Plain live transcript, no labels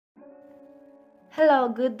Hello,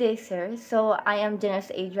 good day, sir. So, I am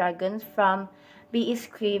Janice A. Dragon from BE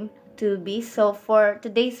Scream 2B. So, for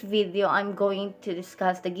today's video, I'm going to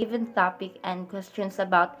discuss the given topic and questions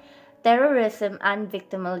about terrorism and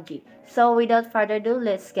victimology. So, without further ado,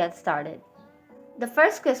 let's get started. The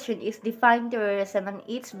first question is define terrorism and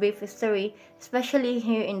its brief history, especially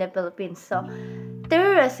here in the Philippines. So,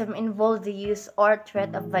 terrorism involves the use or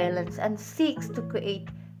threat of violence and seeks to create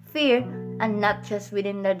fear and not just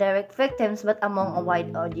within the direct victims but among a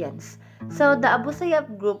wide audience. So, the Abu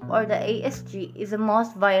Sayyaf group or the ASG is the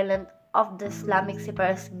most violent of the Islamic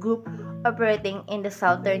separatist group operating in the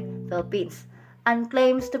southern Philippines and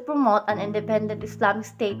claims to promote an independent Islamic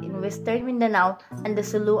state in western Mindanao and the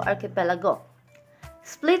Sulu archipelago.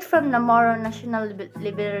 Split from the Moro National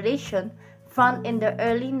Liberation Front in the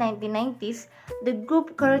early 1990s, the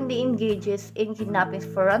group currently engages in kidnappings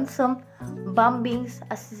for ransom, bombings,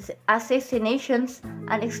 assassinations,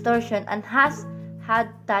 and extortion and has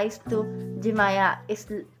had ties to Jemaah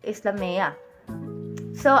Islamiyah.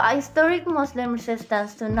 So, a historic Muslim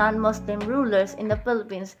resistance to non-Muslim rulers in the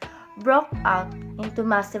Philippines broke out into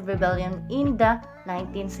massive rebellion in the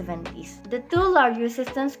 1970s. The two large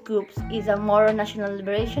resistance groups is the Moro National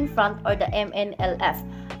Liberation Front or the MNLF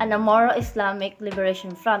and the Moro Islamic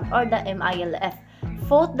Liberation Front or the MILF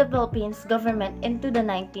fought the Philippines government into the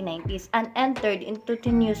 1990s and entered into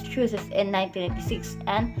tenuous truces in 1996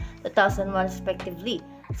 and 2001 respectively.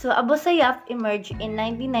 So Abu Sayyaf emerged in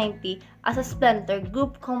 1990 as a splinter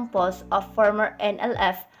group composed of former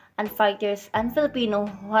NLF and fighters and Filipino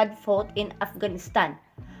who had fought in Afghanistan.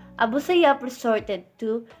 Abu Sayyaf resorted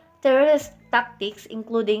to terrorist tactics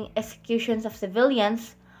including executions of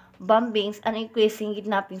civilians, bombings, and increasing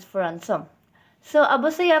kidnappings for ransom. So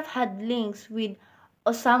Abu Sayyaf had links with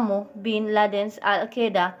Osama bin Laden's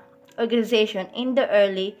Al-Qaeda organization in the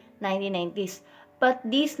early 1990s, but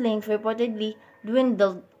these links reportedly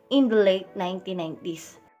dwindled in the late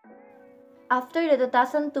 1990s. After the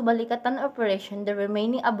 2002 Balikatan operation, the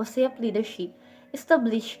remaining Abu Sayyaf leadership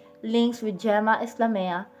established links with Jemaah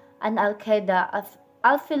Islamiyah, an Al-Qaeda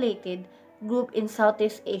affiliated group in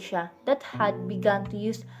Southeast Asia that had begun to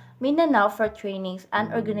use Mindanao for trainings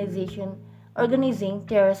and organizing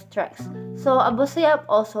terrorist strikes. So Abu Sayyaf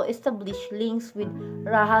also established links with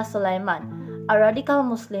Raha Sulaiman, a radical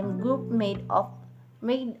Muslim group made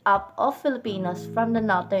up of Filipinos from the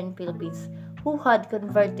northern Philippines who had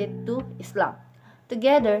converted to Islam.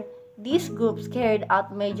 Together, these groups carried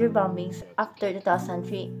out major bombings after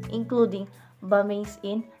 2003, including bombings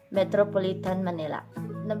in metropolitan Manila.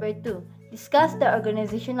 Number 2. Discuss the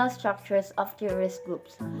organizational structures of terrorist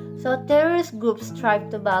groups. So, terrorist groups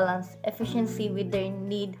strive to balance efficiency with their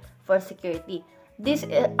need for security. This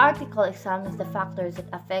article examines the factors that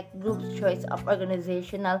affect groups' choice of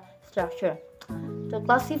organizational structure. To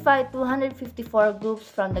classify 254 groups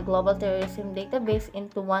from the Global Terrorism Database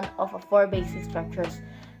into one of four basic structures: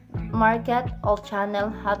 market, all-channel,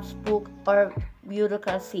 hub-spook, or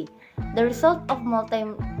bureaucracy. The result of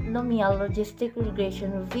multinomial logistic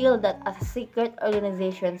regression revealed that as secret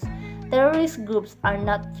organizations, terrorist groups are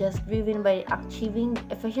not just driven by achieving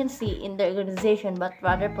efficiency in their organization but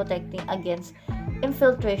rather protecting against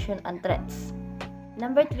infiltration and threats.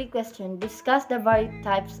 Number 3 question, discuss the various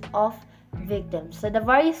types of victims. So the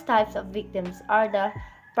various types of victims are the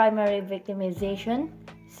primary victimization,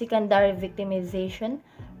 secondary victimization,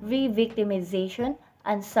 re-victimization,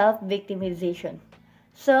 and self-victimization.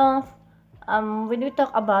 So, when we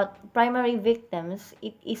talk about primary victims,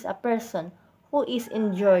 it is a person who is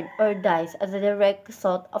injured or dies as a direct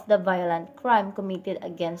result of the violent crime committed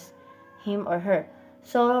against him or her.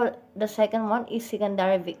 So, the second one is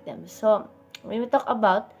secondary victims. So, when we talk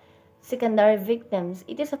about secondary victims,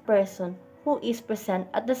 it is a person who is present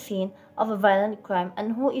at the scene of a violent crime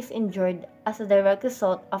and who is injured as a direct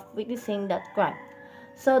result of witnessing that crime.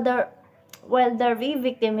 So, while the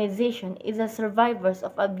re-victimization is the survivors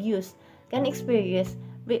of abuse can experience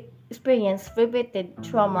repeated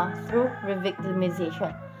trauma through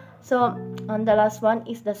re-victimization. So, and the last one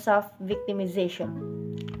is the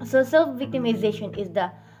self-victimization. So, self-victimization is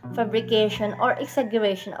the fabrication or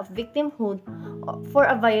exaggeration of victimhood for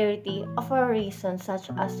a variety of reasons such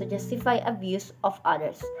as to justify abuse of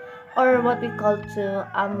others or what we call to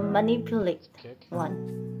manipulate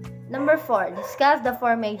one. Number 4, discuss the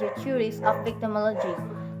four major theories of victimology.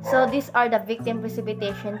 So these are the victim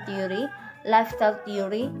precipitation theory, lifestyle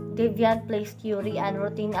theory, deviant place theory, and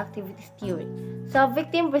routine activities theory. So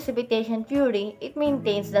victim precipitation theory, it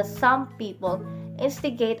maintains that some people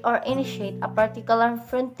instigate or initiate a particular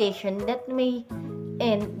confrontation that may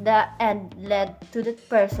in the end led to the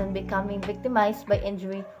person becoming victimized by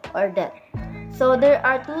injury or death. So there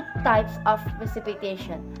are two types of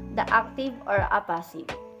precipitation, the active or a passive.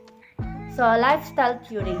 So lifestyle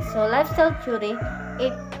theory.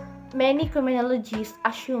 It many criminologists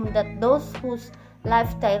assume that those whose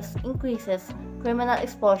lifestyles increases criminal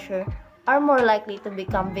exposure are more likely to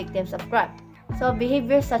become victims of crime. So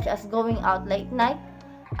behaviors such as going out late night,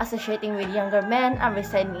 associating with younger men, and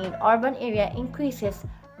residing in urban area increases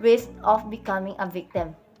risk of becoming a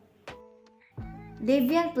victim.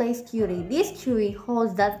 Deviant place theory. This theory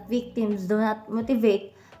holds that victims do not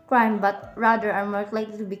motivate crime but rather are more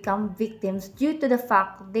likely to become victims due to the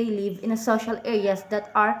fact they live in social areas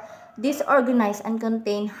that are disorganized and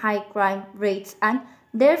contain high crime rates and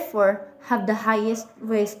therefore have the highest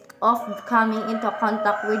risk of coming into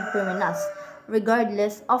contact with criminals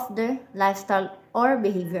regardless of their lifestyle or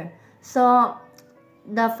behavior. So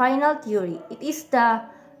the final theory. It is the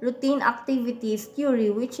routine activities theory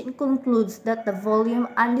which concludes that the volume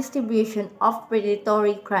and distribution of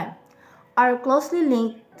predatory crime are closely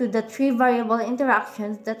linked to the three variable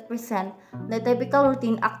interactions that present the typical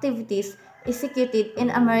routine activities executed in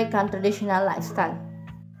American traditional lifestyle.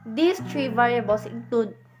 These three variables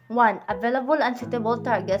include 1. Available and suitable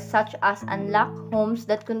targets such as unlocked homes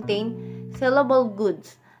that contain sellable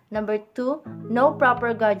goods. Number 2. No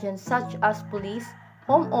proper guardians such as police,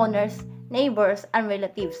 homeowners, neighbors, and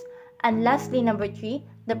relatives. And lastly, number 3.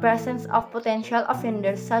 The presence of potential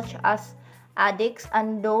offenders such as addicts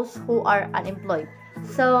and those who are unemployed.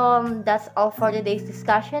 So that's all for today's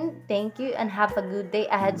discussion. Thank you and have a good day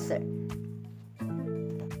ahead, sir.